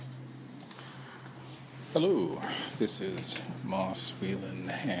Hello, this is Moss Whelan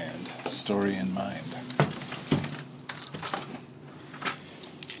and Story in Mind.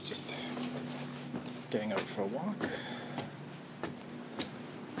 Just getting out for a walk.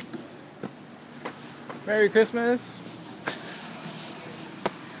 Merry Christmas!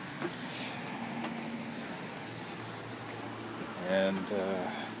 And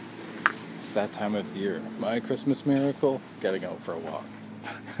it's that time of the year. My Christmas miracle, getting out for a walk.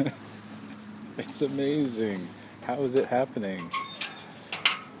 It's amazing. How is it happening?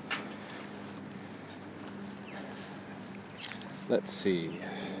 Let's see.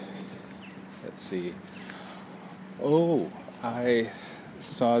 Oh, I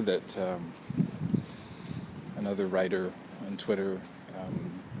saw that another writer on Twitter,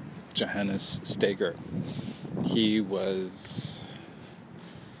 Johannes Steger, he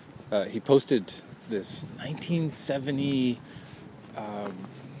posted this 1970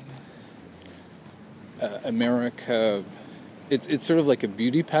 America. It's sort of like a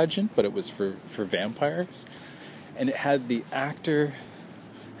beauty pageant, but it was for vampires, and it had the actor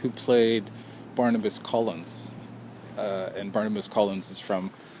who played Barnabas Collins, and Barnabas Collins is from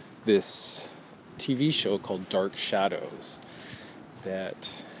this TV show called Dark Shadows.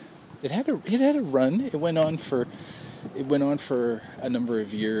 That it had a run. It went on for a number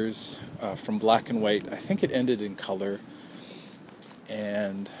of years, from black and white. I think it ended in color,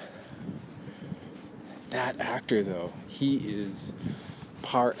 and that actor, though, he is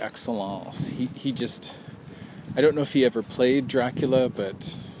par excellence. He just, I don't know if he ever played Dracula,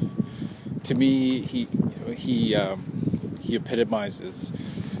 but to me, he epitomizes,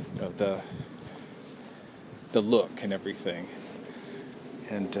 the look and everything.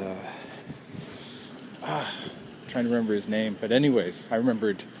 And trying to remember his name, but anyways, I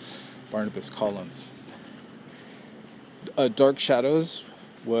remembered Barnabas Collins. Dark Shadows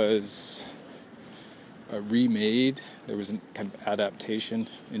was remade. There was a kind of adaptation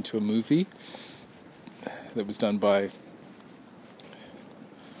into a movie that was done by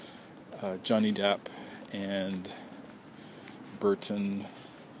Johnny Depp and Burton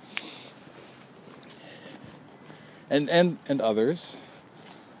and others.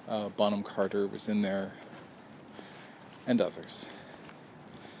 Bonham Carter was in there, and others.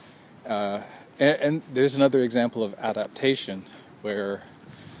 And there's another example of adaptation where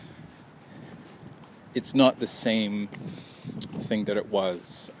it's not the same thing that it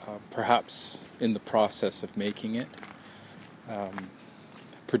was. Perhaps in the process of making it,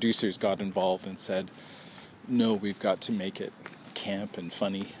 producers got involved and said, no, we've got to make it camp and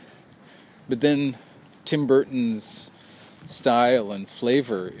funny. But then Tim Burton's style and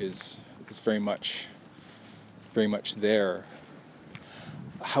flavor is very much there.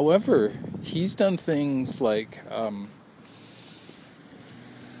 However, he's done things like,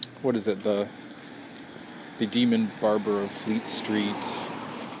 the Demon Barber of Fleet Street,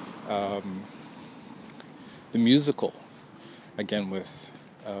 the musical, again with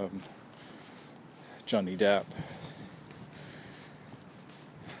Johnny Depp.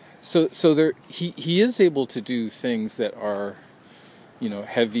 So there, he is able to do things that are,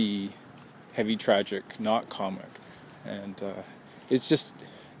 heavy tragic, not comic, and it's just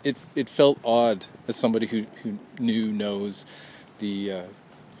it felt odd as somebody who knows the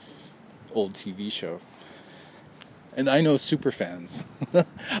old TV show. And I know super fans.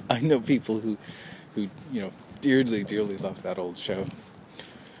 I know people who dearly, dearly love that old show.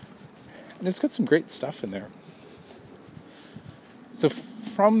 And it's got some great stuff in there. So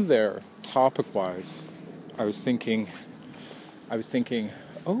from there, topic-wise, I was thinking,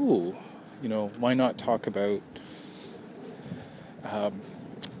 why not talk about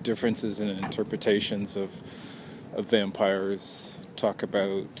differences in interpretations of vampires, talk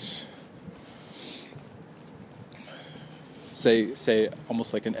about say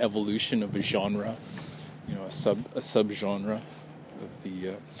almost like an evolution of a genre, a subgenre of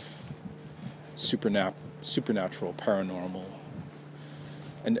the supernatural, paranormal,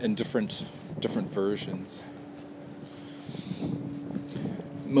 and different versions.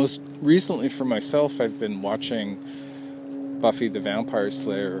 Most recently for myself, I've been watching Buffy the Vampire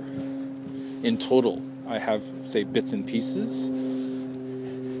Slayer in total. I have, say, bits and pieces.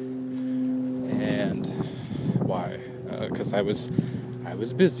 And why? Because I was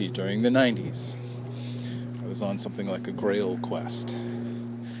busy during the 90s. I was on something like a Grail quest.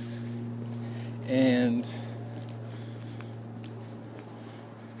 And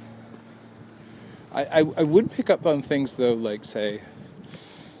I would pick up on things, though, like, say,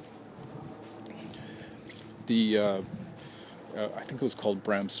 the I think it was called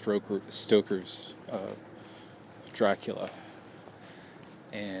Bram Stoker's Dracula,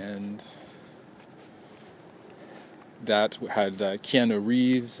 and that had Keanu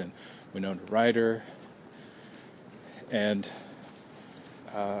Reeves and Winona Ryder, and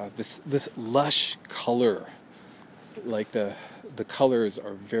this lush color, like the colors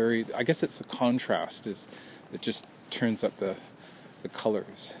are very. I guess it's the contrast is it just turns up the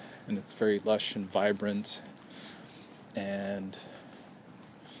colors, and it's very lush and vibrant, and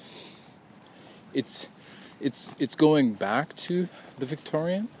it's going back to the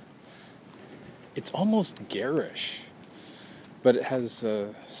Victorian. It's almost garish, but it has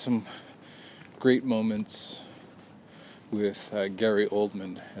some great moments with Gary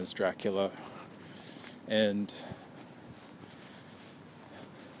Oldman as Dracula, and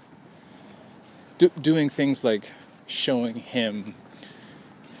doing things like showing him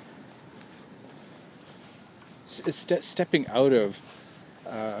stepping out of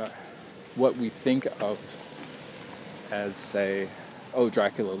what we think of as, say, oh,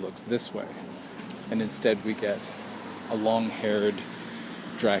 Dracula looks this way, and instead we get a long-haired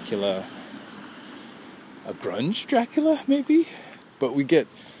Dracula, a grunge Dracula maybe, but we get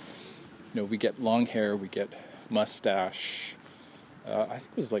long hair, we get mustache, I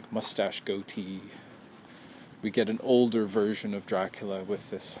think it was like mustache goatee. We get an older version of Dracula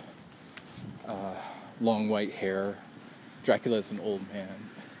with this long white hair. Dracula is an old man,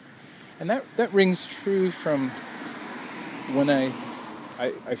 and that rings true from when I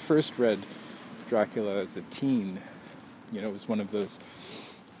first read Dracula as a teen. It was one of those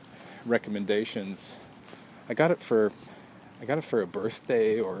recommendations. I got it for a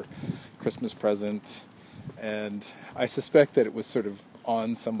birthday or Christmas present, and I suspect that it was sort of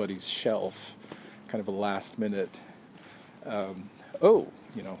on somebody's shelf, kind of a last minute.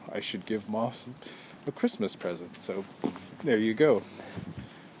 I should give Moss a Christmas present. So there you go.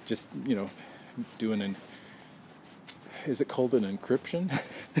 Just doing an. Is it called an encryption?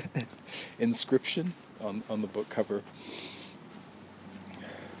 Inscription on the book cover.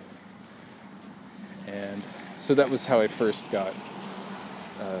 And so that was how I first got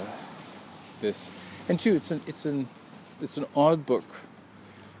this. And two, it's an odd book,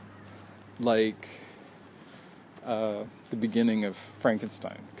 like the beginning of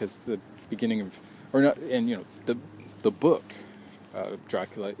Frankenstein, because the beginning of, or not, and the book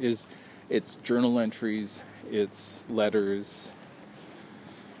Dracula is, it's journal entries, it's letters,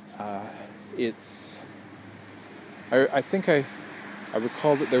 it's. I think I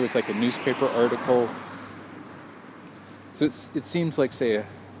recall that there was like a newspaper article. So it seems like, say,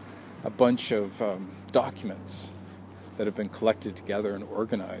 a bunch of documents that have been collected together and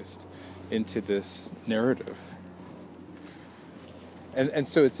organized into this narrative. And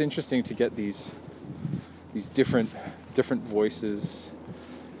so it's interesting to get these different voices.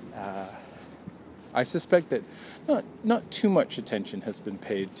 I suspect that not too much attention has been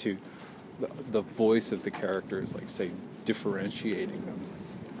paid to the voice of the characters, like, say, differentiating them.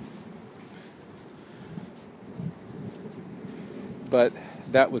 But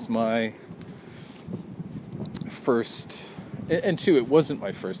that was my first, and two, it wasn't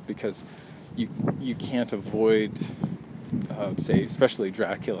my first, because you can't avoid, say, especially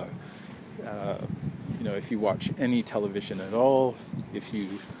Dracula. If you watch any television at all, if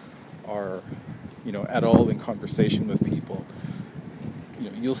you are, at all in conversation with people,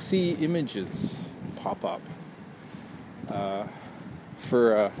 you'll see images pop up.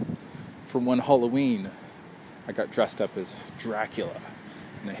 For one Halloween, I got dressed up as Dracula,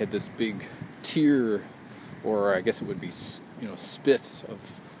 and I had this big tear, or I guess it would be, spit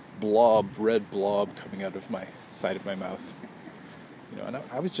of red blob coming out of my side of my mouth. And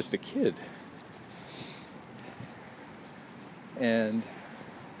I was just a kid. And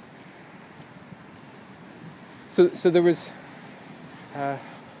so there was,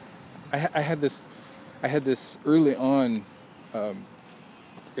 I had this early on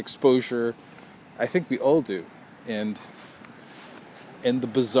exposure. I think we all do, and the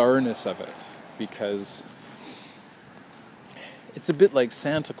bizarreness of it, because it's a bit like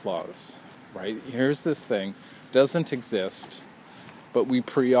Santa Claus, right? Here's this thing, doesn't exist, but we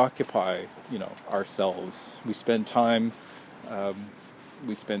preoccupy, ourselves. We spend time,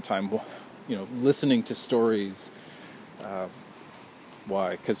 listening to stories.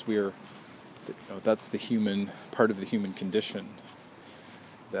 Why? Because we're, that's the human part of the human condition.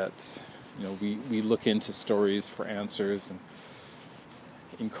 That we look into stories for answers, and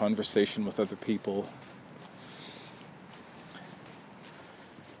in conversation with other people.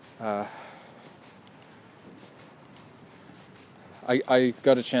 I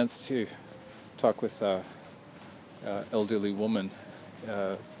got a chance to talk with an elderly woman.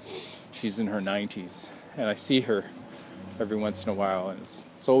 She's in her 90s, and I see her every once in a while, and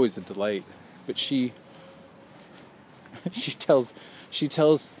it's always a delight. But she she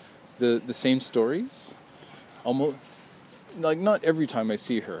tells the same stories, almost like not every time I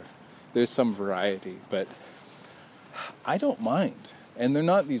see her. There's some variety, but I don't mind. And they're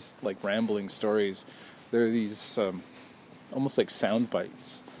not these like rambling stories. They're these almost like sound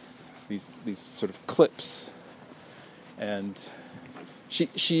bites. These sort of clips. And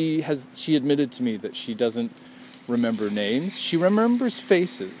she admitted to me that she doesn't remember names. She remembers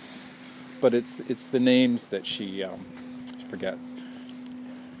faces, but it's the names that she forgets.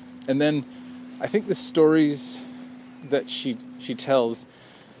 And then I think the stories that she tells,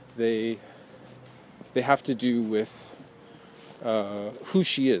 they have to do with who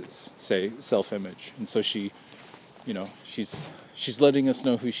she is, say self-image, and so she's letting us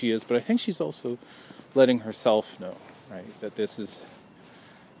know who she is, but I think she's also letting herself know, right, that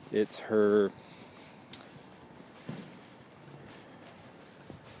it's her.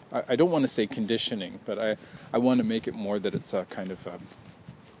 I don't want to say conditioning, but I want to make it more that it's a kind of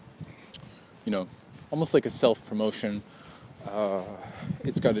almost like a self-promotion.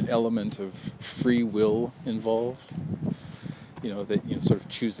 It's got an element of free will involved. That sort of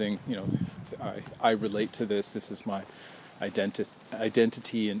choosing. I relate to this. This is my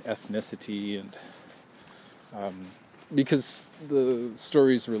identity and ethnicity, and because the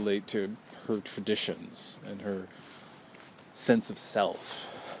stories relate to her traditions and her sense of self.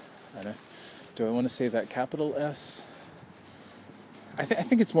 And do I want to say that capital S? I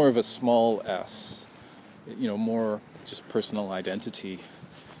think it's more of a small s. More just personal identity,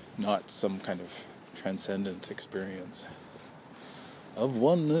 not some kind of transcendent experience of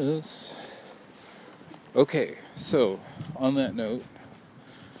oneness. Okay, so on that note,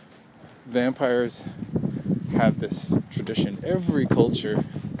 vampires have this tradition. Every culture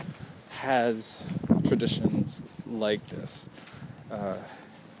has traditions like this.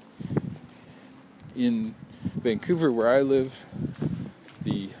 In Vancouver, where I live,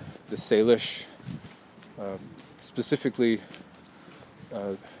 the Salish, specifically,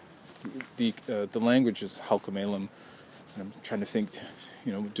 the language is Halkomelem. I'm trying to think,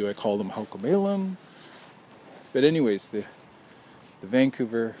 do I call them Halkomelem? But anyways, the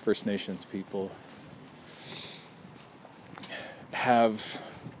Vancouver First Nations people have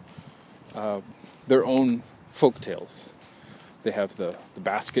their own folk tales. They have the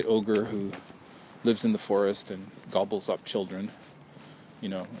basket ogre who lives in the forest and gobbles up children,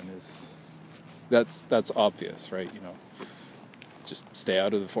 and that's obvious, right? Just stay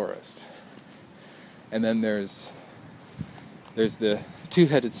out of the forest. And then there's the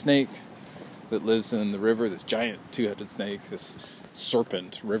two-headed snake that lives in the river, this giant two-headed snake, this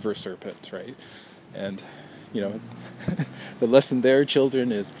serpent, river serpent, right? And, it's the lesson there,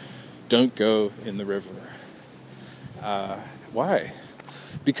 children, is don't go in the river. Why?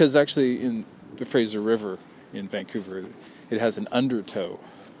 Because actually in the Fraser River in Vancouver, it has an undertow,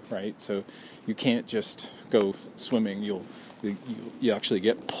 right? So you can't just go swimming, you actually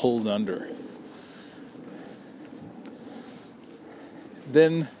get pulled under.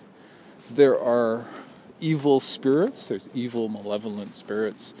 Then there are evil spirits. There's evil, malevolent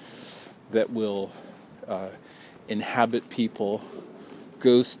spirits that will inhabit people.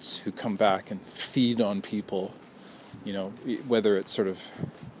 Ghosts who come back and feed on people. Whether it's sort of,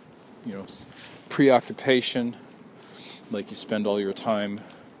 preoccupation, like you spend all your time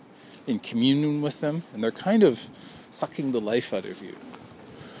in communion with them, and they're kind of sucking the life out of you.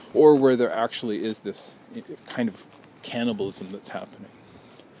 Or where there actually is this kind of cannibalism that's happening.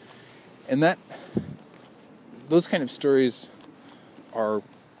 And those kind of stories are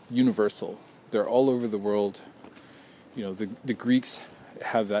universal. They're all over the world. The Greeks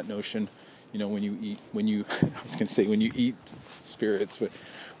have that notion, when you eat spirits, but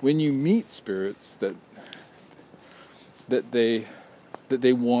when you meet spirits that they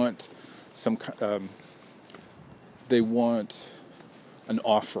want they want an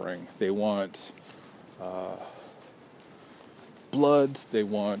offering. They want blood. They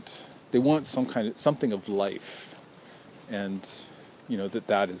want something of life, and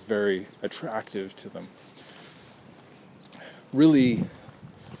that is very attractive to them. Really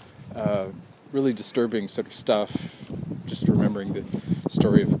disturbing sort of stuff. Just remembering the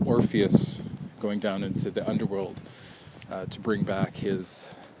story of Orpheus going down into the underworld to bring back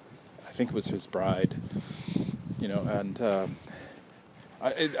his, I think it was his bride, and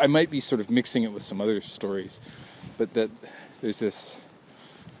I might be sort of mixing it with some other stories, but that there's this,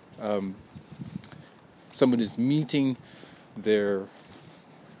 someone is meeting their,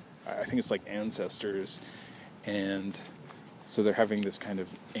 I think it's like ancestors, and so they're having this kind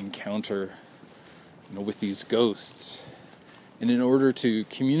of encounter, with these ghosts, And in order to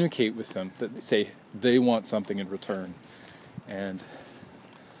communicate with them, that they say they want something in return. And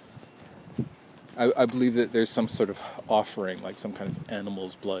I believe that there's some sort of offering, like some kind of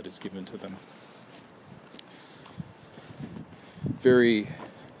animal's blood is given to them. Very,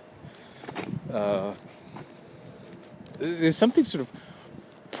 there's something sort of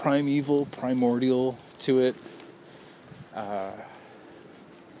primeval, primordial to it.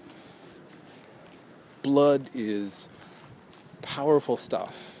 Blood is powerful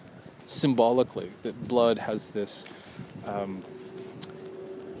stuff. Symbolically, that blood has this.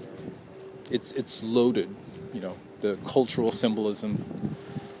 It's loaded, the cultural symbolism,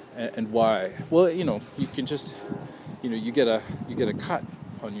 and why? Well, you can just, you get a cut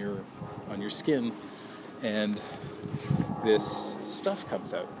on your skin, and this stuff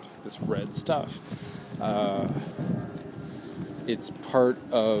comes out, this red stuff. It's part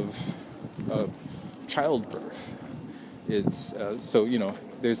of childbirth. It's so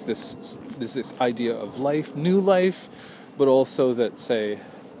there's this idea of life, new life, but also that say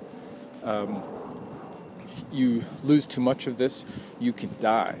you lose too much of this, you can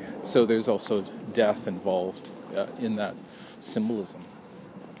die. So there's also death involved in that symbolism.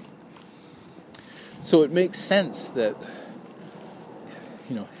 So it makes sense that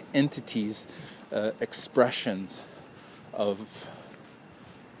entities, expressions of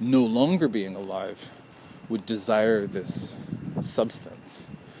no longer being alive would desire this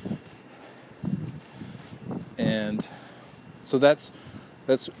substance. And so that's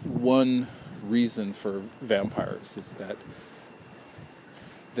one reason for vampires, is that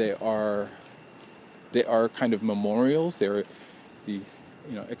they are kind of memorials. They're the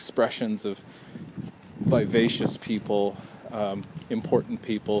expressions of vivacious people, important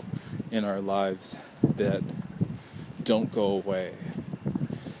people in our lives that don't go away.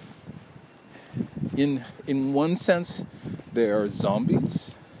 In one sense, they are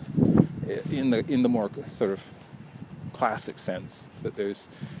zombies. In the more sort of classic sense, that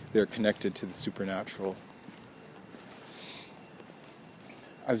they're connected to the supernatural.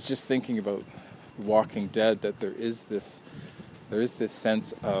 I was just thinking about The Walking Dead, that there is this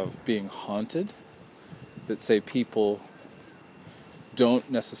sense of being haunted, that say people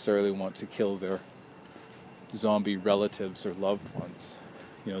don't necessarily want to kill their zombie relatives or loved ones.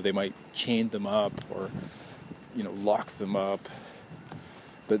 They might chain them up or lock them up,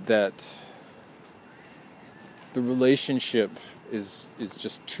 but that the relationship is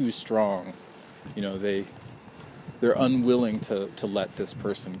just too strong. They're unwilling to let this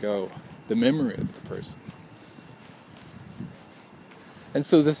person go, the memory of the person. And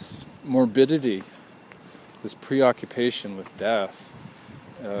so this morbidity, this preoccupation with death,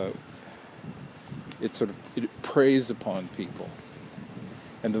 it preys upon people.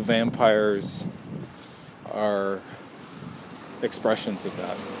 And the vampires are expressions of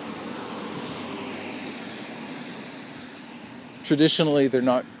that. Traditionally, they're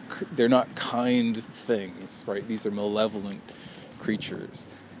not kind things, right? These are malevolent creatures,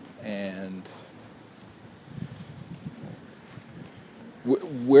 and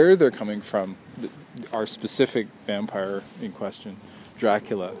where they're coming from, our specific vampire in question,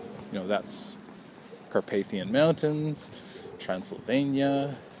 Dracula, that's Carpathian Mountains,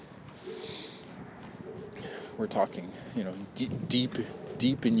 Transylvania. We're talking,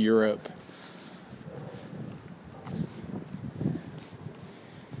 deep in Europe.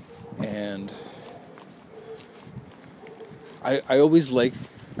 And I always like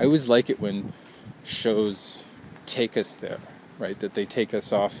it when shows take us there, right? That they take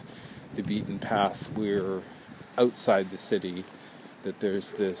us off the beaten path. We're outside the city. That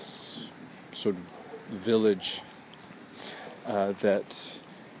there's this sort of village that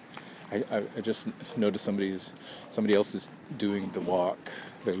I just noticed somebody else is doing the walk.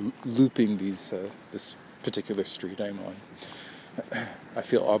 They're looping this particular street I'm on. I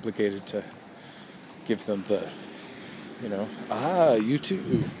feel obligated to give them the, you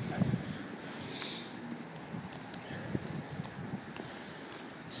too.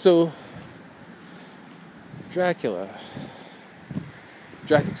 So, Dracula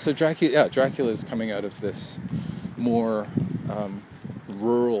is coming out of this more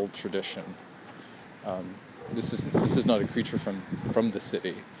rural tradition. This is not a creature from the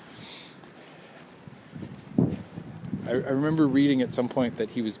city. I remember reading at some point that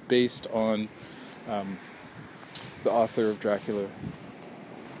he was based on the author of Dracula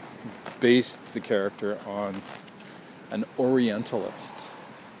based the character on an Orientalist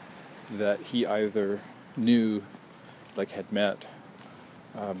that he either knew, like had met,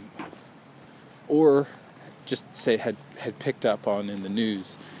 or just say had picked up on in the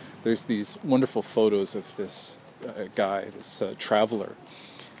news. There's these wonderful photos of this guy, this traveler,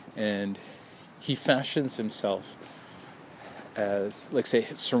 and he fashions himself as, like, say,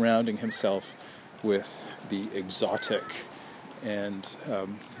 surrounding himself with the exotic and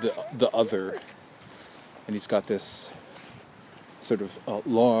the other, and he's got this sort of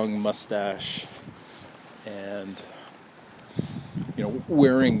long mustache, and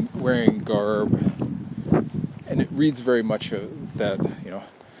wearing garb, and it reads very much that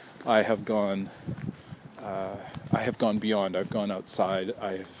I have gone beyond. I've gone outside.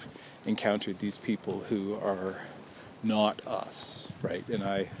 I've encountered these people who are not us, right? And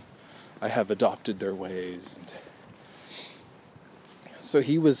I have adopted their ways. And so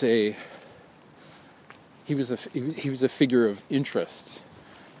he was a figure of interest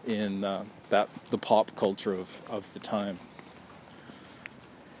in the pop culture of the time.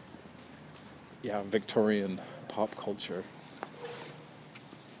 Yeah, Victorian pop culture.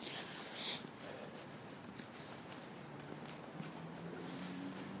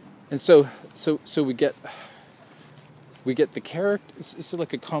 And so we get the character. It's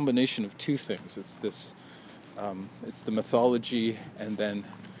like a combination of two things. It's this, it's the mythology, and then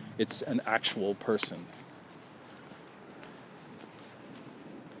it's an actual person.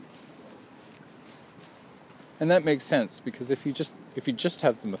 And that makes sense, because if you just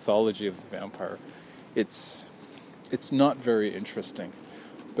have the mythology of the vampire, it's not very interesting.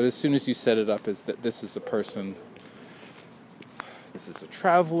 But as soon as you set it up as that this is a person, this is a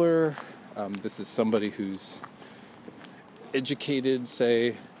traveler, this is somebody who's educated,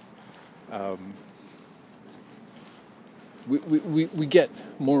 say, we get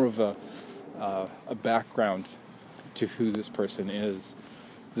more of a background to who this person is,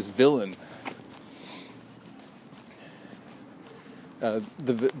 this villain.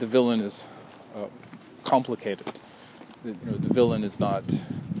 The villain is complicated. The villain is not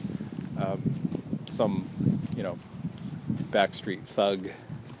some backstreet thug.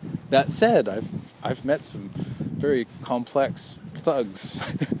 That said, I've met some very complex thugs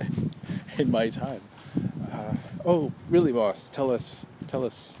in my time. Oh, really, boss? Tell us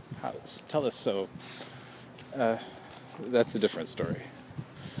so. That's a different story.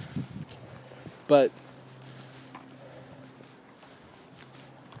 But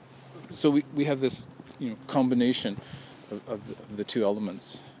so we have this combination of the two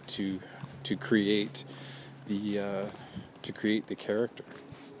elements to create the character.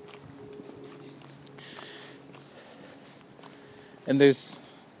 And there's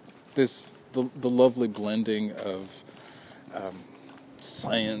the lovely blending of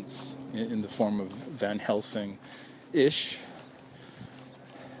science in the form of Van Helsing-ish.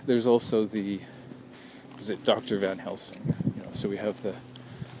 There's also Dr. Van Helsing? So we have the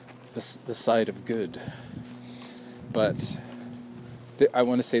side of good. But I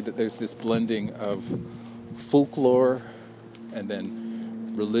want to say that there's this blending of folklore and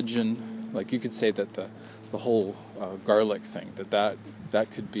then religion. Like, you could say that the whole garlic thing, that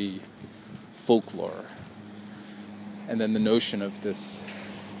could be folklore. And then the notion of this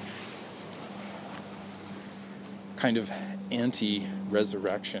kind of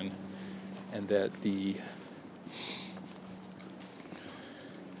anti-resurrection, and that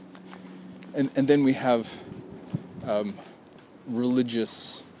and then we have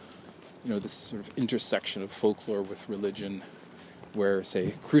religious, this sort of intersection of folklore with religion, where,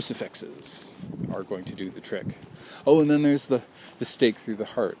 say, crucifixes are going to do the trick. Oh, and then there's the stake through the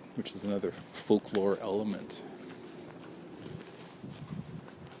heart, which is another folklore element.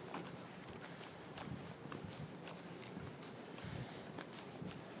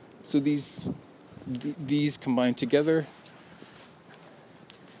 So these combined together.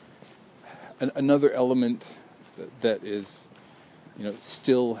 Another element that is,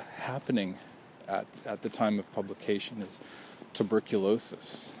 still happening at the time of publication is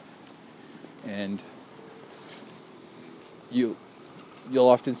tuberculosis, and you'll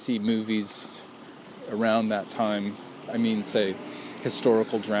often see movies around that time. I mean, say,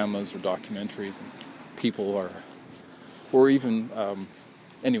 historical dramas or documentaries, and people are, or even,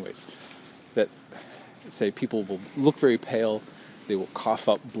 anyways, that say people will look very pale, they will cough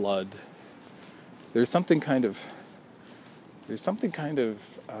up blood. There's something kind of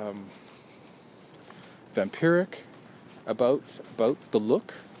vampiric about the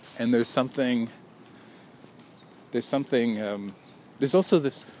look, and there's also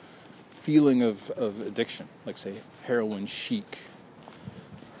this feeling of addiction, like, say, heroin chic,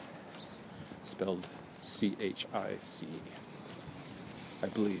 spelled CHIC, I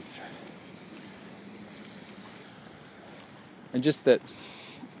believe. And just that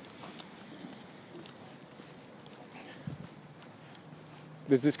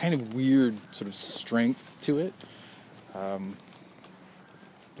there's this kind of weird sort of strength to it.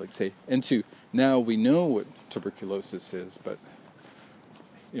 Like say, and now we know what tuberculosis is, but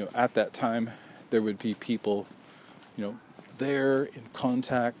at that time there would be people, there in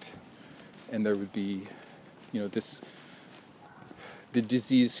contact, and there would be, the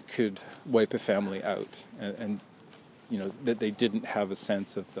disease could wipe a family out, and that they didn't have a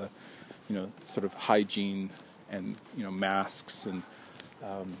sense of the, sort of hygiene and masks, and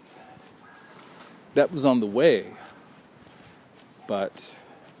that was on the way. But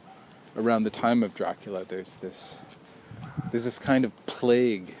around the time of Dracula, there's this kind of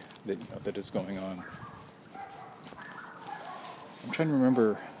plague that is going on. I'm trying to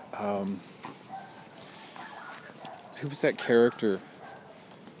remember who was that character.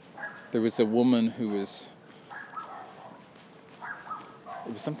 There was a woman who was,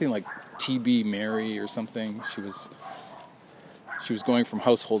 it was something like TB Mary or something. She was going from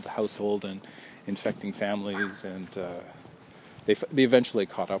household to household and infecting families, and they eventually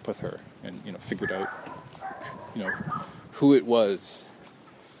caught up with her and figured out who it was.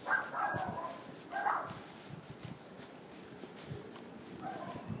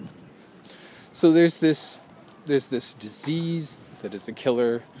 So there's this disease that is a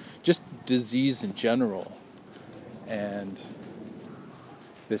killer, just disease in general, and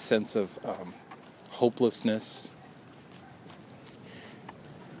this sense of hopelessness.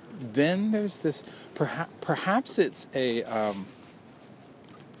 Then there's this, perhaps it's it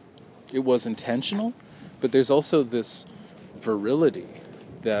was intentional, but there's also this virility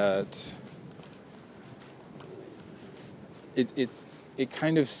that it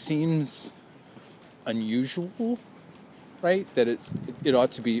kind of seems unusual, right? That it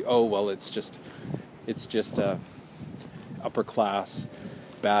ought to be, oh well, it's just a upper class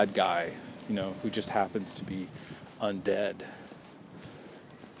bad guy, who just happens to be undead,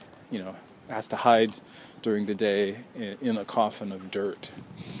 has to hide during the day in a coffin of dirt.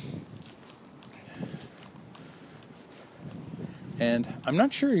 And I'm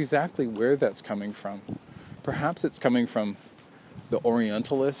not sure exactly where that's coming from. Perhaps it's coming from the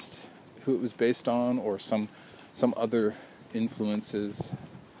Orientalist who it was based on, or some other influences.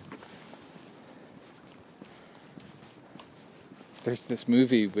 There's this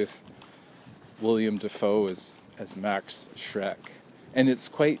movie with William Dafoe as Max Schreck, and it's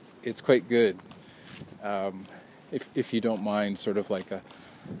quite good. If you don't mind, sort of like a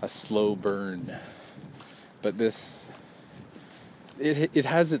slow burn, but it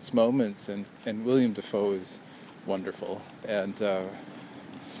has its moments, and William Dafoe is wonderful and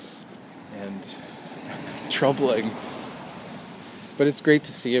troubling. But it's great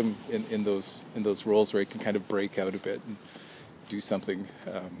to see him in those roles where he can kind of break out a bit and do something,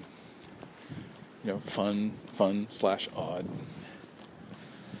 fun/odd.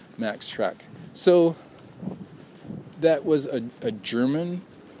 Max Schreck. So that was a German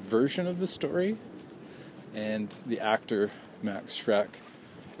version of the story, and the actor Max Schreck.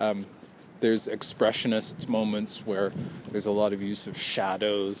 There's expressionist moments where there's a lot of use of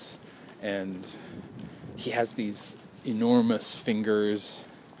shadows, and he has these enormous fingers.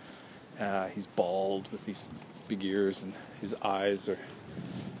 He's bald with these big ears, and his eyes are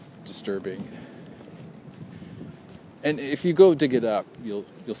disturbing. And if you go dig it up, you'll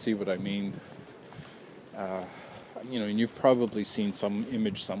see what I mean. And you've probably seen some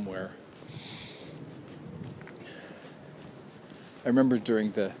image somewhere. I remember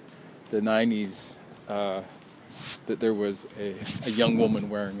during the 90s that there was a young woman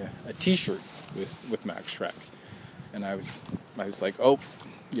wearing a T-shirt with Max Schreck, and I was like, oh,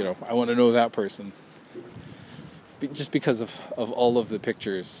 I want to know that person, just because of all of the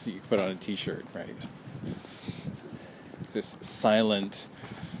pictures you put on a T-shirt, right? It's this silent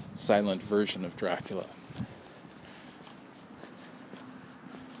version of Dracula.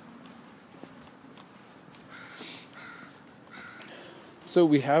 So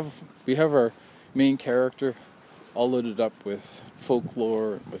we have our main character all loaded up with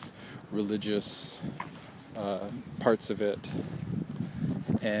folklore, with religious parts of it,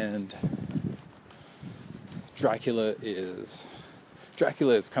 and Dracula is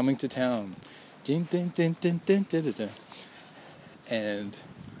coming to town. Ding, ding, ding, ding, ding, ding, ding, ding. And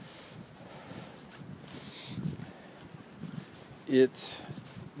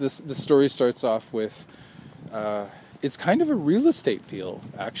the story starts off with it's kind of a real estate deal,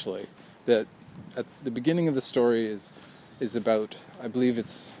 actually. That at the beginning of the story is about, I believe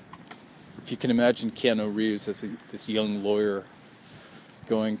it's, if you can imagine Keanu Reeves as this young lawyer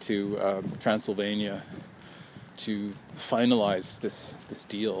going to Transylvania to finalize this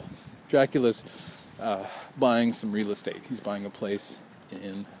deal. Dracula's buying some real estate. He's buying a place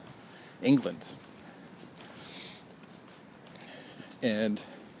in England. And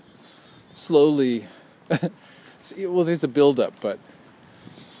slowly, well, there's a build-up, but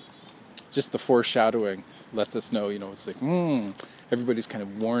just the foreshadowing lets us know, it's like, everybody's kind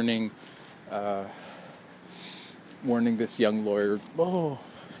of warning this young lawyer,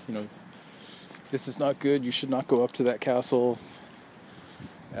 this is not good, you should not go up to that castle.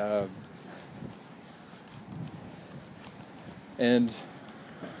 And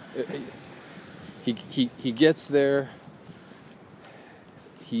he gets there.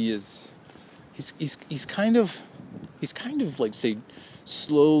 He's kind of like, say,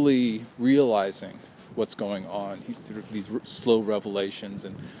 slowly realizing what's going on. He's sort of these slow revelations,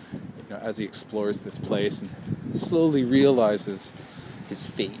 and as he explores this place and slowly realizes his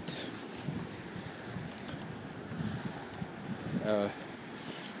fate.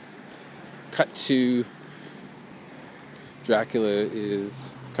 Cut to Dracula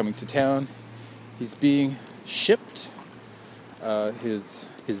is coming to town. He's being shipped. His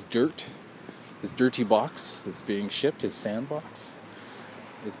dirty box is being shipped. His sandbox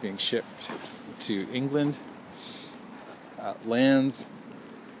is being shipped to England. Lands,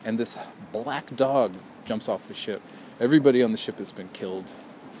 and this black dog jumps off the ship. Everybody on the ship has been killed.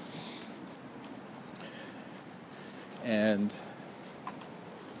 And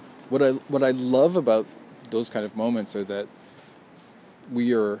what I love about those kind of moments are that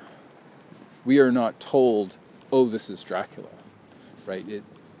we are not told, oh, this is Dracula, right?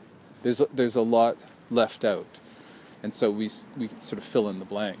 There's a lot left out, and so we sort of fill in the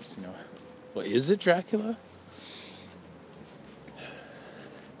blanks. Well, is it Dracula?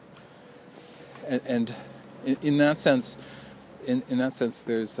 And in that sense,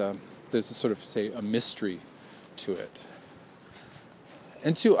 there's a sort of, say, a mystery to it.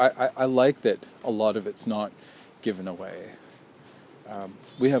 And two, I like that a lot of it's not given away.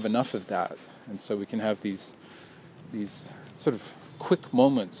 We have enough of that, and so we can have these sort of quick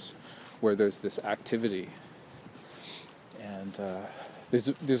moments where there's this activity, and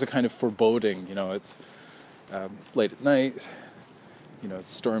there's a kind of foreboding. It's late at night. It's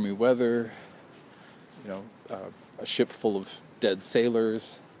stormy weather. A ship full of dead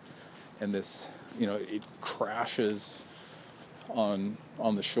sailors, and this, it crashes on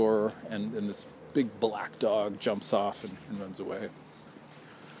the shore, and this big black dog jumps off and runs away.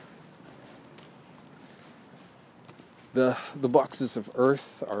 The boxes of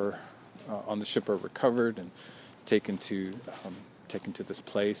earth are on the ship are recovered and taken to this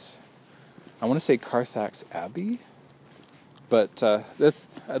place. I want to say Carfax Abbey, but that's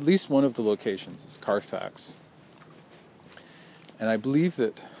at least one of the locations is Carfax. And I believe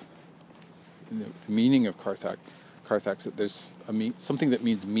that the meaning of Carfax, that there's something that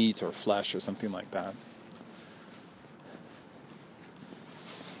means meat or flesh or something like that.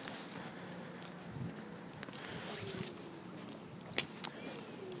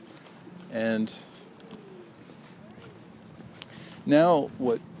 And now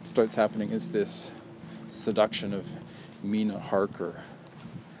what starts happening is this seduction of Mina Harker.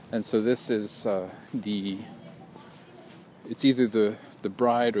 And so this is it's either the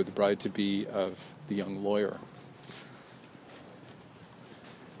bride or the bride-to-be of the young lawyer.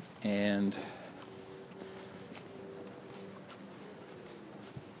 And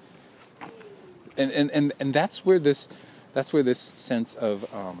that's where this sense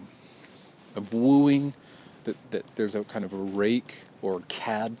of wooing, that there's a kind of a rake or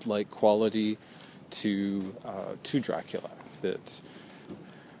cad-like quality to Dracula, that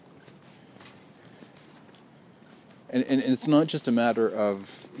and it's not just a matter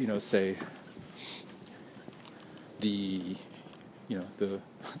of say the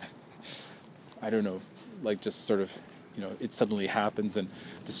I don't know, like just sort of it suddenly happens and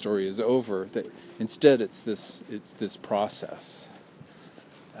the story is over. That instead it's this process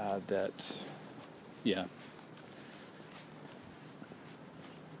that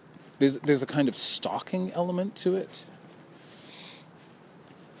there's a kind of stalking element to it.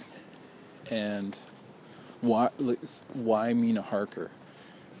 And why Mina Harker?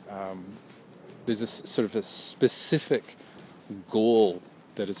 There's a sort of a specific goal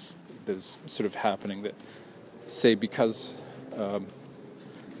that is sort of happening, that say because I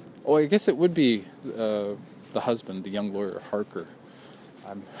guess it would be the husband, the young lawyer Harker.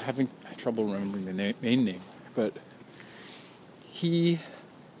 I'm having trouble remembering the main name, but he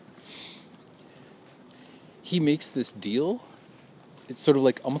makes this deal. It's sort of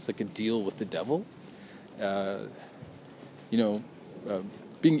like almost like a deal with the devil.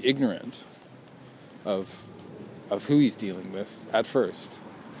 Being ignorant of who he's dealing with at first,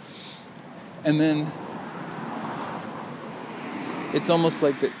 and then it's almost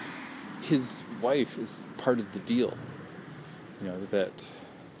like that his wife is part of the deal. That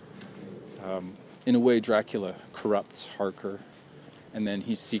in a way Dracula corrupts Harker, and then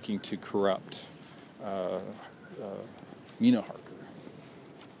he's seeking to corrupt Mina Harker.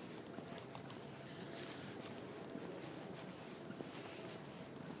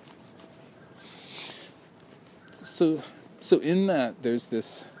 So in that there's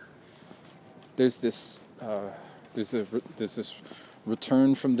this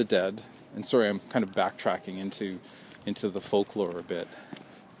return from the dead, and sorry, I'm kind of backtracking into the folklore a bit.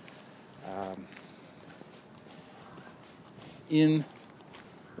 In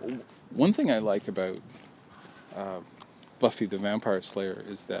one thing I like about Buffy the Vampire Slayer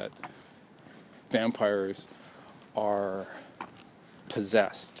is that vampires are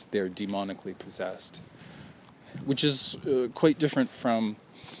possessed; they're demonically possessed, which is quite different from,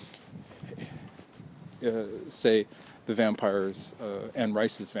 say, the vampires, Anne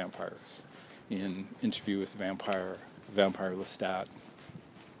Rice's vampires, in Interview with the Vampire Lestat.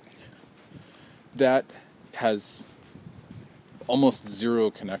 That has almost zero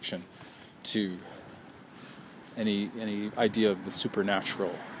connection to any idea of the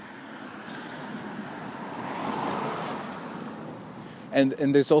supernatural. And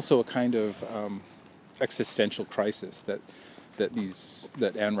there's also a kind of existential crisis that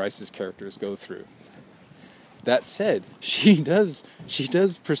Anne Rice's characters go through. That said, she does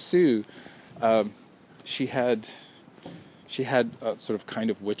pursue. She had a sort of kind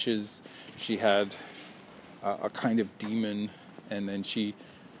of witches. She had a kind of demon, and then she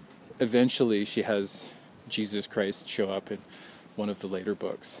has Jesus Christ show up in one of the later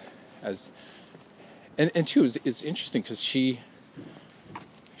books and too is interesting because she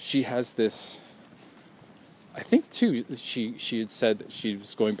has this. I think too she had said that she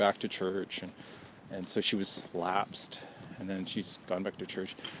was going back to church, and so she was lapsed, and then she's gone back to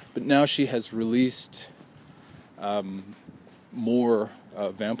church, but now she has released more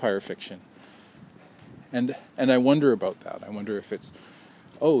vampire fiction, and I wonder about that. I wonder if it's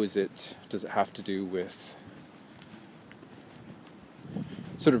does it have to do with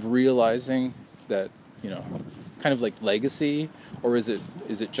sort of realizing that, kind of like legacy, or is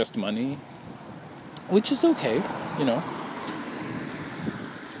it just money? Which is okay,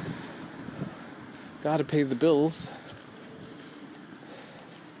 Gotta pay the bills.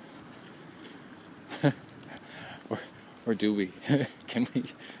 or do we? Can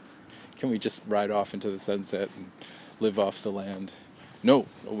we just ride off into the sunset and live off the land? No,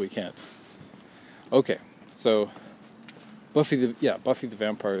 we can't. Okay, so Buffy the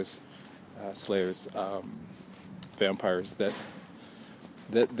Vampires Slayers, vampires that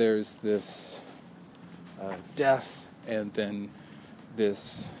there's this death, and then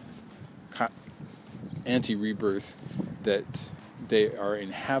this anti-rebirth, that they are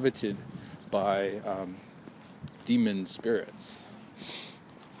inhabited by demon spirits,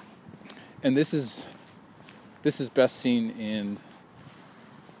 and this is best seen in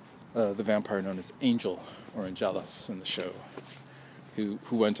the vampire known as Angel, or Angelus in the show, who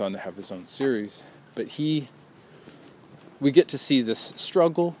went on to have his own series. But we get to see this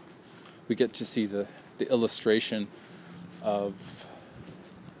struggle. We get to see the illustration of,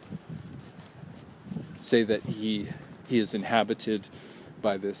 say that he is inhabited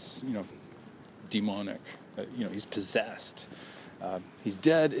by this, demonic, he's possessed. He's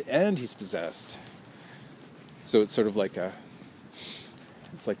dead and he's possessed. So it's sort of like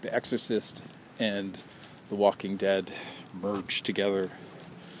it's like The Exorcist and The Walking Dead merged together.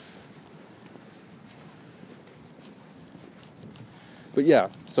 But yeah,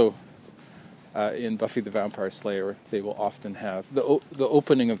 so in Buffy the Vampire Slayer, they will often have the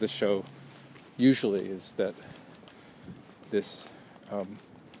opening of the show. Usually is that this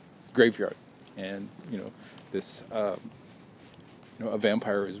graveyard, and this a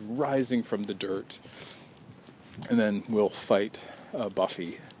vampire is rising from the dirt, and then we'll fight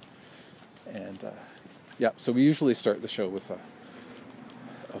Buffy, and so we usually start the show with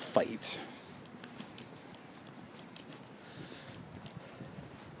a fight.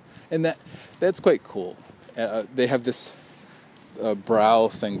 And that's quite cool. They have this brow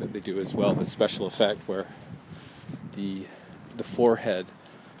thing that they do as well, this special effect where the forehead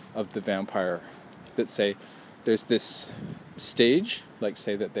of the vampire, that say there's this stage, like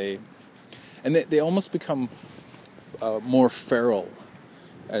say that they almost become more feral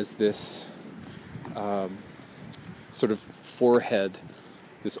as this sort of forehead,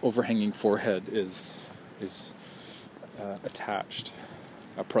 this overhanging forehead is attached.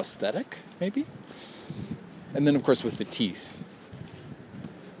 A prosthetic, maybe? And then, of course, with the teeth.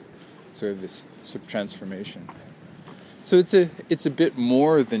 So we have this sort of transformation. So it's a bit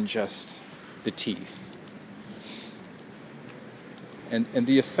more than just the teeth, and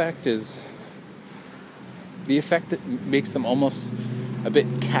the effect that makes them almost a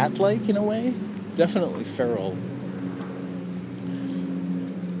bit cat-like in a way, definitely feral.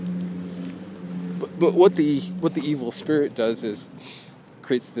 But what the evil spirit does is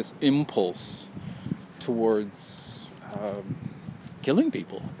creates this impulse towards killing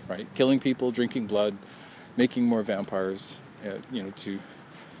people, right? Killing people, drinking blood, making more vampires, to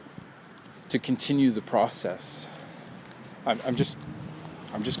continue the process. I'm just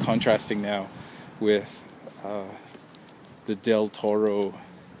contrasting now with the Del Toro,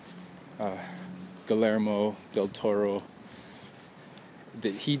 Guillermo del Toro,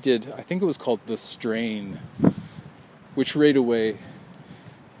 that he did. I think it was called The Strain, which right away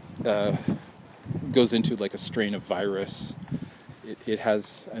goes into like a strain of virus. It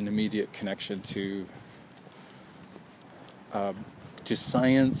has an immediate connection to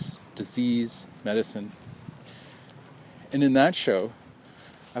science, disease, medicine. And in that show,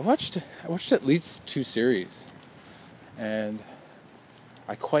 I watched at least 2 series, and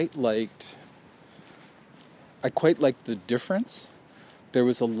I quite liked the difference. There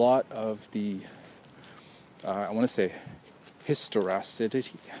was a lot of the I want to say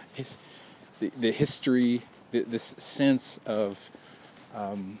historicity, the history, this sense of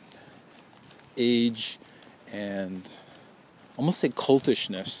age and almost say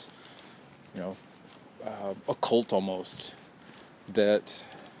cultishness, occult almost, that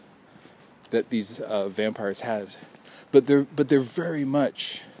these vampires had, but they're very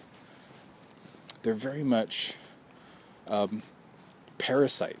much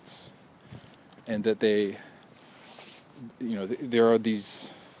parasites, and that they, there are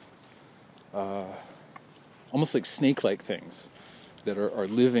these almost like snake-like things that are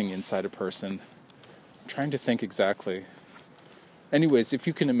living inside a person. I'm trying to think exactly. Anyways, if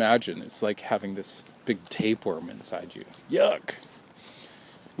you can imagine, it's like having this big tapeworm inside you. Yuck!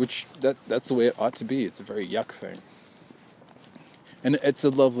 Which, that's the way it ought to be. It's a very yuck thing. And it's a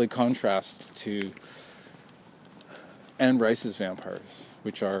lovely contrast to Anne Rice's vampires,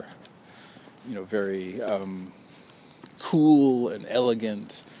 which are, very cool and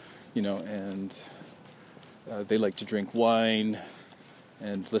elegant, and they like to drink wine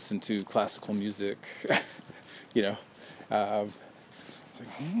and listen to classical music, It's like,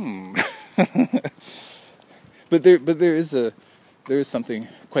 but there is something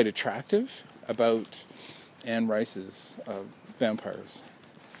quite attractive about Anne Rice's vampires.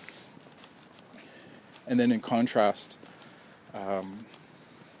 And then in contrast,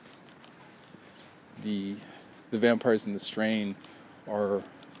 the vampires in The Strain are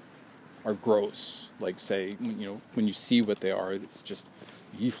gross. Like, say, when you see what they are, it's just,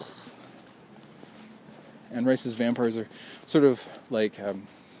 ugh. Anne Rice's vampires are sort of like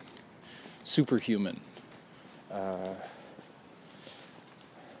superhuman. I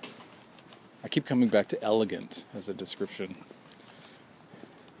keep coming back to elegant as a description.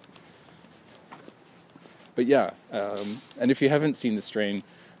 But yeah, and if you haven't seen The Strain,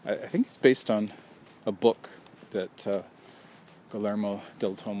 I think it's based on a book that Guillermo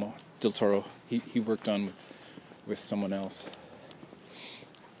del Toro he worked on with someone else.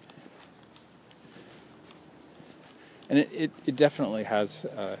 And it definitely has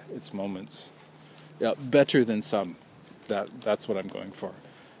its moments. Yeah, better than some. That's what I'm going for.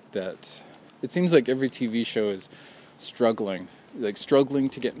 That it seems like every TV show is struggling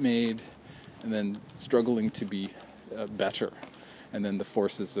to get made, and then struggling to be better, and then the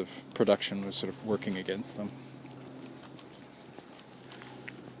forces of production were sort of working against them.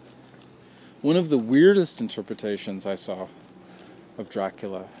 One of the weirdest interpretations I saw of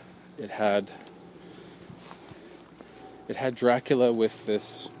Dracula, it had Dracula with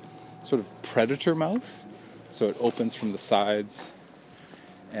this sort of predator mouth, so it opens from the sides,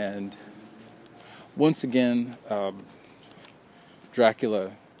 and once again,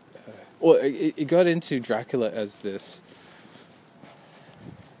 Dracula, it got into Dracula as this,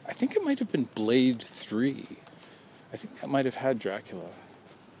 I think it might have been Blade 3, I think that might have had Dracula.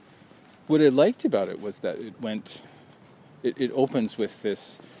 What I liked about it was that it opens with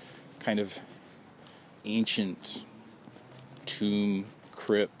this kind of ancient tomb,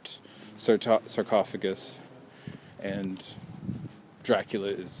 crypt, sarcophagus, and Dracula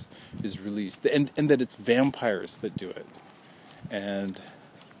is released, and that it's vampires that do it. And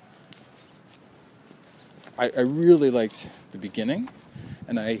I really liked the beginning,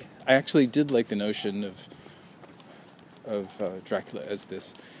 and I actually did like the notion of Dracula as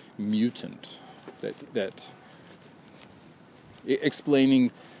this mutant that explaining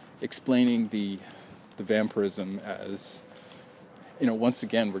the the vampirism as, once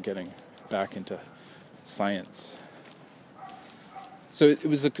again we're getting back into science. So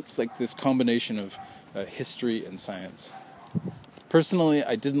it's like this combination of history and science. Personally,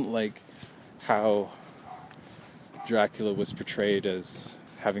 I didn't like how Dracula was portrayed as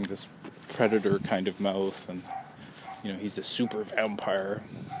having this predator kind of mouth, and he's a super vampire.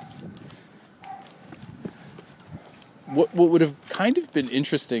 What would have kind of been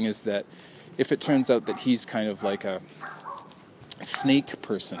interesting is that if it turns out that he's kind of like a snake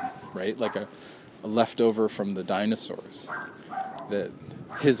person, right? Like a leftover from the dinosaurs. That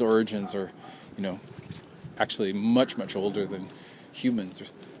his origins are, actually much, much older than humans.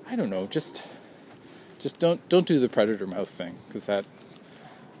 I don't know, just don't do the predator mouth thing, because that,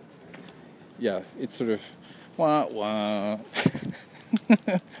 it's sort of wah wah.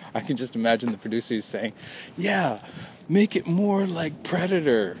 I can just imagine the producers saying, "Yeah, make it more like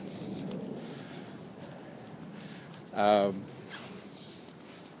Predator." That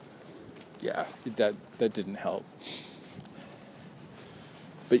didn't help.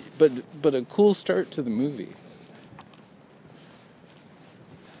 But a cool start to the movie.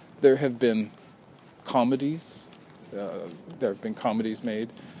 There have been comedies. There have been comedies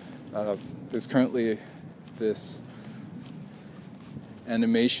made. There's currently this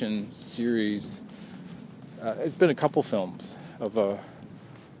animation series. It's been a couple films of a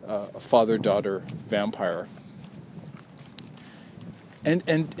father-daughter vampire.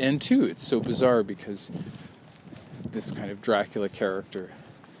 And too, it's so bizarre because this kind of Dracula character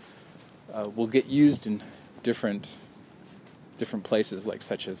will get used in different places, like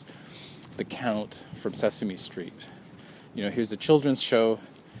such as the Count from Sesame Street. Here's a children's show.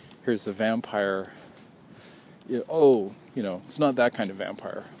 Here's a vampire. It's not that kind of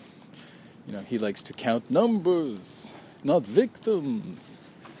vampire. He likes to count numbers, not victims.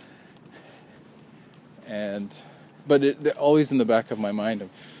 But always in the back of my mind, I'm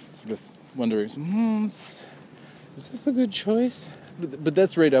sort of wondering, is this a good choice? But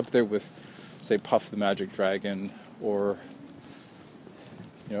that's right up there with, say, Puff the Magic Dragon, or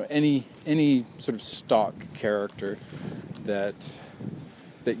any sort of stock character that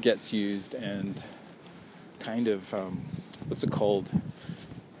gets used and kind of what's it called?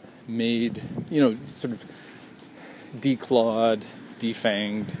 Made, sort of declawed,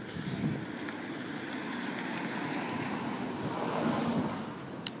 defanged.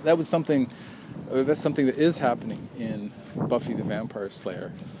 That's something that is happening in Buffy the Vampire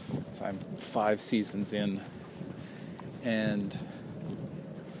Slayer. So I'm 5 seasons in, and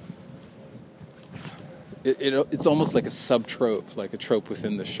it's almost like a sub-trope, like a trope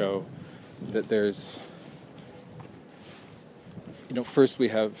within the show, that there's, first we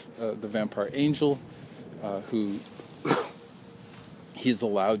have the vampire Angel, who he's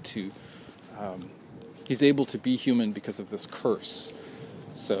allowed to, he's able to be human because of this curse.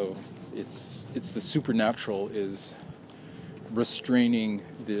 So it's the supernatural is restraining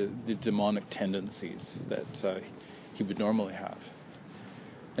the demonic tendencies that he would normally have.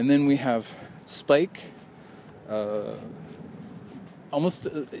 And then we have Spike. It's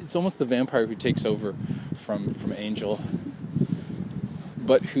almost the vampire who takes over from Angel,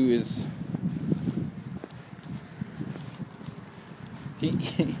 but who is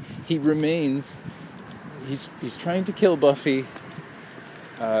he remains. He's trying to kill Buffy.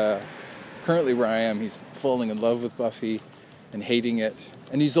 Currently where I am, he's falling in love with Buffy and hating it.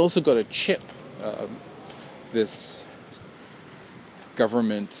 And he's also got a chip, this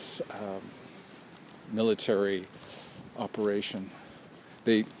government military operation.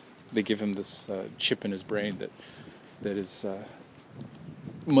 They give him this chip in his brain that is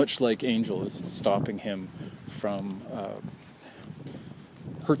much like Angel, is stopping him from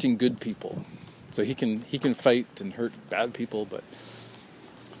hurting good people. So he can fight and hurt bad people, but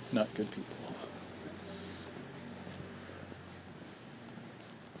not good people.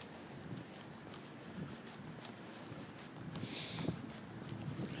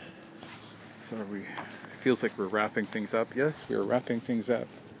 So it feels like we're wrapping things up. Yes, we are wrapping things up.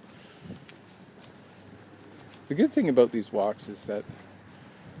 The good thing about these walks is that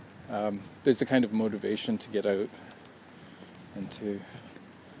there's a kind of motivation to get out and to.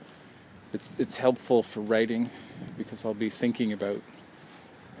 It's helpful for writing, because I'll be thinking about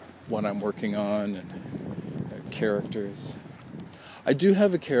what I'm working on and characters. I do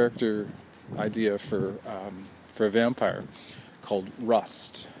have a character idea for a vampire called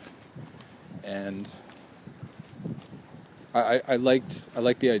Rust, and I liked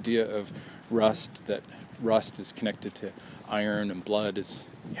the idea of Rust, that Rust is connected to iron, and blood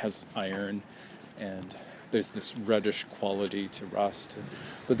has iron, and there's this reddish quality to Rust,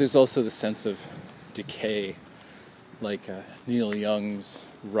 but there's also the sense of decay, like Neil Young's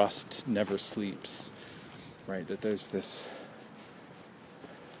 "Rust Never Sleeps," right? That there's this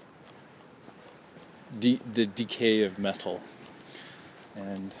the decay of metal,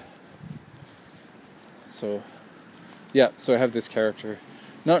 and so I have this character,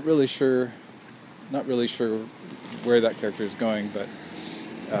 not really sure where that character is going, but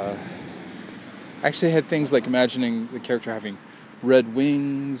I actually had things like imagining the character having red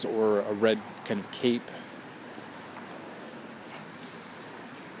wings or a red kind of cape.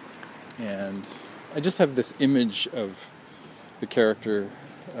 And I just have this image of the character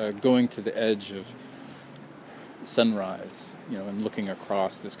going to the edge of sunrise, and looking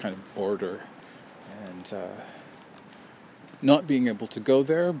across this kind of border, and not being able to go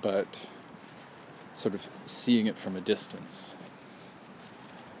there, but sort of seeing it from a distance.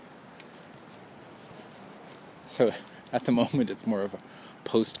 So at the moment it's more of a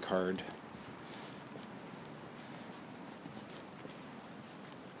postcard.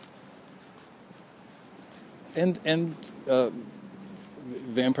 And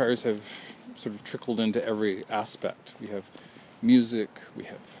vampires have sort of trickled into every aspect. We have music, we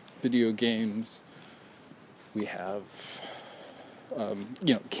have video games, we have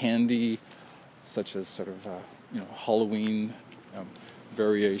candy, such as sort of Halloween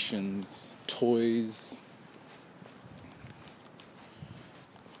variations, toys.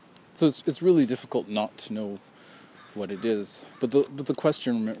 So it's really difficult not to know what it is. But the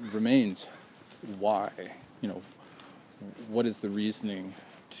question remains, why? What is the reasoning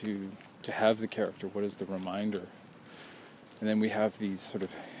to have the character? What is the reminder? And then we have these sort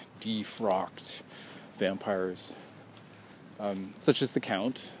of defrocked vampires, such as the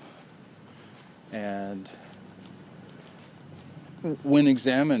Count. And when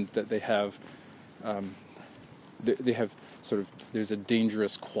examined, that they have sort of, there's a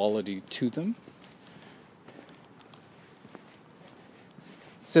dangerous quality to them.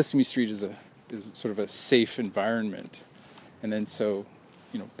 Sesame Street is sort of a safe environment, and then so,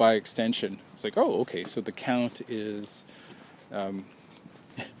 by extension, it's like, oh, okay, so the Count is,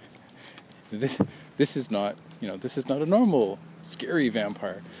 this is not a normal scary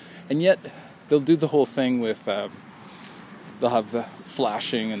vampire, and yet they'll do the whole thing with they'll have the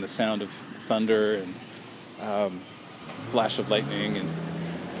flashing and the sound of thunder and flash of lightning, and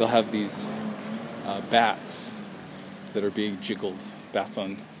they'll have these bats that are being jiggled, bats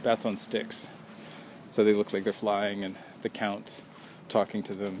on sticks, so they look like they're flying, and the Count talking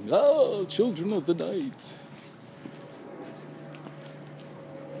to them, "Oh, children of the night."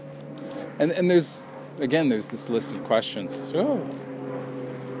 And there's this list of questions. So,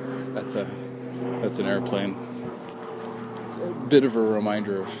 that's an airplane. It's a bit of a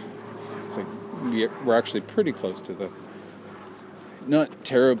reminder of, it's like we're actually pretty close to the, not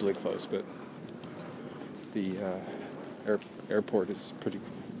terribly close, but the airport is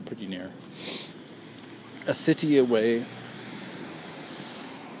pretty near. A city away.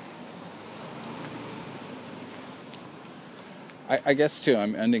 I guess too,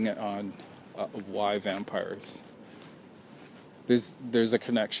 I'm ending it on why vampires. There's a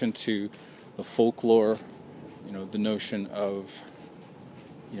connection to the folklore, the notion of,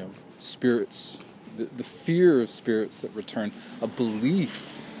 spirits, the fear of spirits that return, a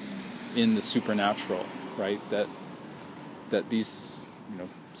belief in the supernatural, right? That these,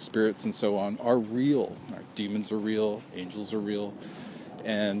 spirits and so on are real. Demons are real, angels are real,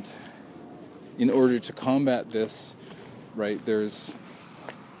 and in order to combat this, right, there's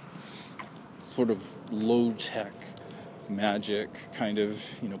sort of low-tech magic, kind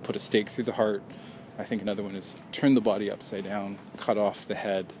of, put a stake through the heart. I think another one is turn the body upside down, cut off the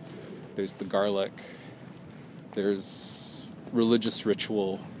head. There's the garlic. There's religious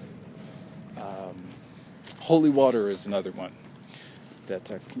ritual. Holy water is another one that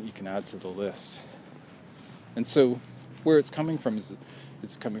you can add to the list. And so where it's coming from is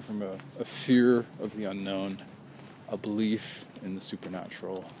it's coming from a fear of the unknown, a belief in the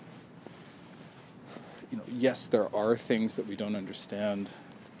supernatural. Yes, there are things that we don't understand.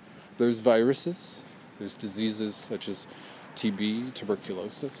 There's viruses, there's diseases such as TB,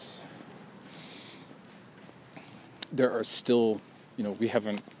 tuberculosis. There are still, we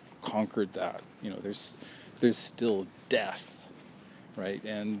haven't conquered that. There's still death, right?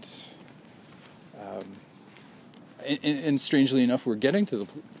 And strangely enough, we're getting to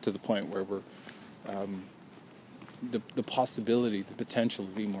the point where we're the possibility, the potential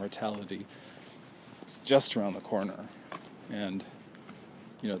of immortality, it's just around the corner, and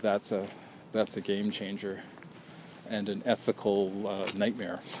that's a game changer and an ethical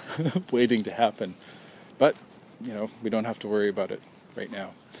nightmare waiting to happen. But we don't have to worry about it right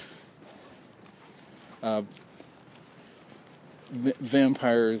now.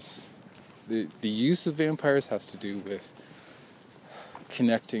 Vampires, the use of vampires has to do with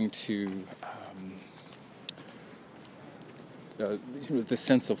connecting to the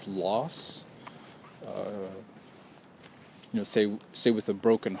sense of loss. Say with a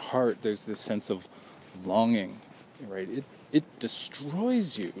broken heart, there's this sense of longing, right? It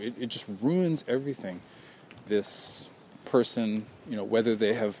destroys you. It just ruins everything. This person, whether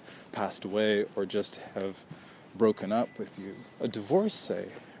they have passed away or just have broken up with you, a divorce, say,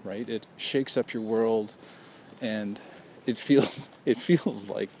 right? It shakes up your world, and it feels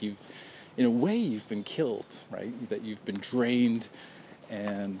like in a way you've been killed, right? That you've been drained,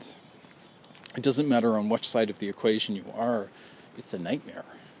 and it doesn't matter on which side of the equation you are, it's a nightmare,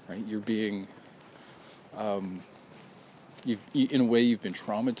 right? You're being, in a way, you've been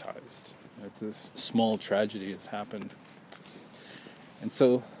traumatized. This small tragedy has happened. And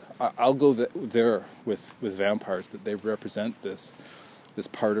so I'll go there with vampires, that they represent this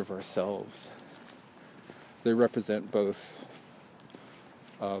part of ourselves. They represent both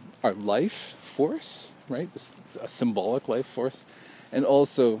our life force, right? A symbolic life force, and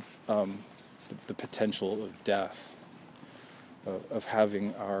also the potential of death, of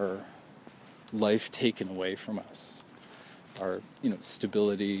having our life taken away from us, our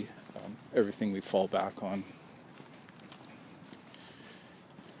stability, everything we fall back on.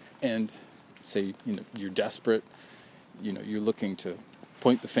 And say you're desperate, you're looking to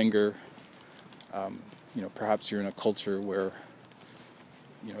point the finger. Perhaps you're in a culture where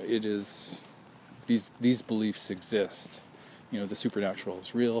it is these beliefs exist. The supernatural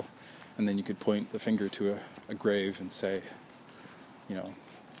is real, and then you could point the finger to a grave and say,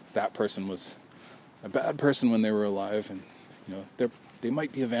 that person was a bad person when they were alive, and they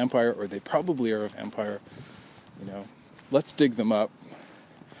might be a vampire, or they probably are a vampire. Let's dig them up.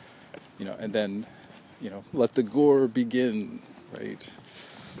 And then, let the gore begin, right?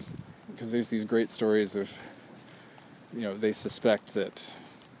 Because there's these great stories of, they suspect that,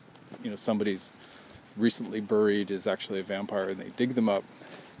 somebody's recently buried is actually a vampire, and they dig them up,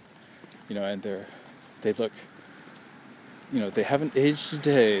 and they look, they haven't aged a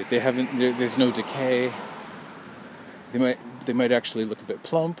day. There's no decay. They might actually look a bit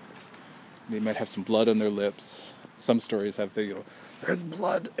plump. They might have some blood on their lips. Some stories have there's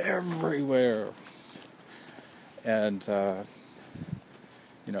blood everywhere, and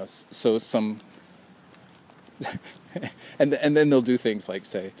so some, and then they'll do things like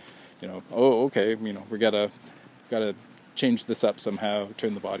say, oh, okay, we gotta change this up somehow,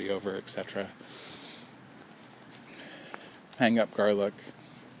 turn the body over, etc. Hang up garlic.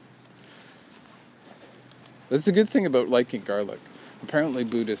 That's a good thing about liking garlic. Apparently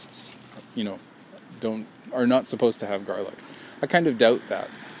Buddhists, are not supposed to have garlic. I kind of doubt that,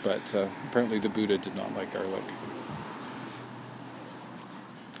 but apparently the Buddha did not like garlic.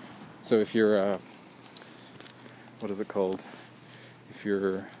 So if you're, what is it called? If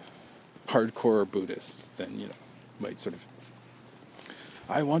you're hardcore Buddhist, then, might sort of,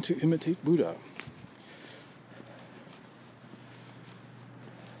 I want to imitate Buddha.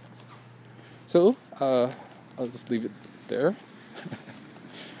 So, I'll just leave it there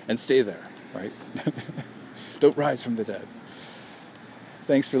and stay there, right? Don't rise from the dead.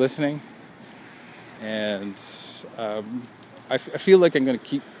 Thanks for listening, and I feel like I'm going to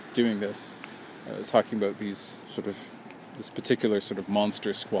keep doing this, talking about this particular sort of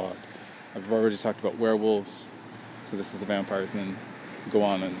monster squad. I've already talked about werewolves, so this is the vampires, and then go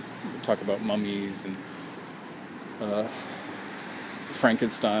on and talk about mummies and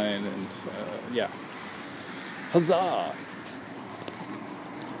Frankenstein, and huzzah!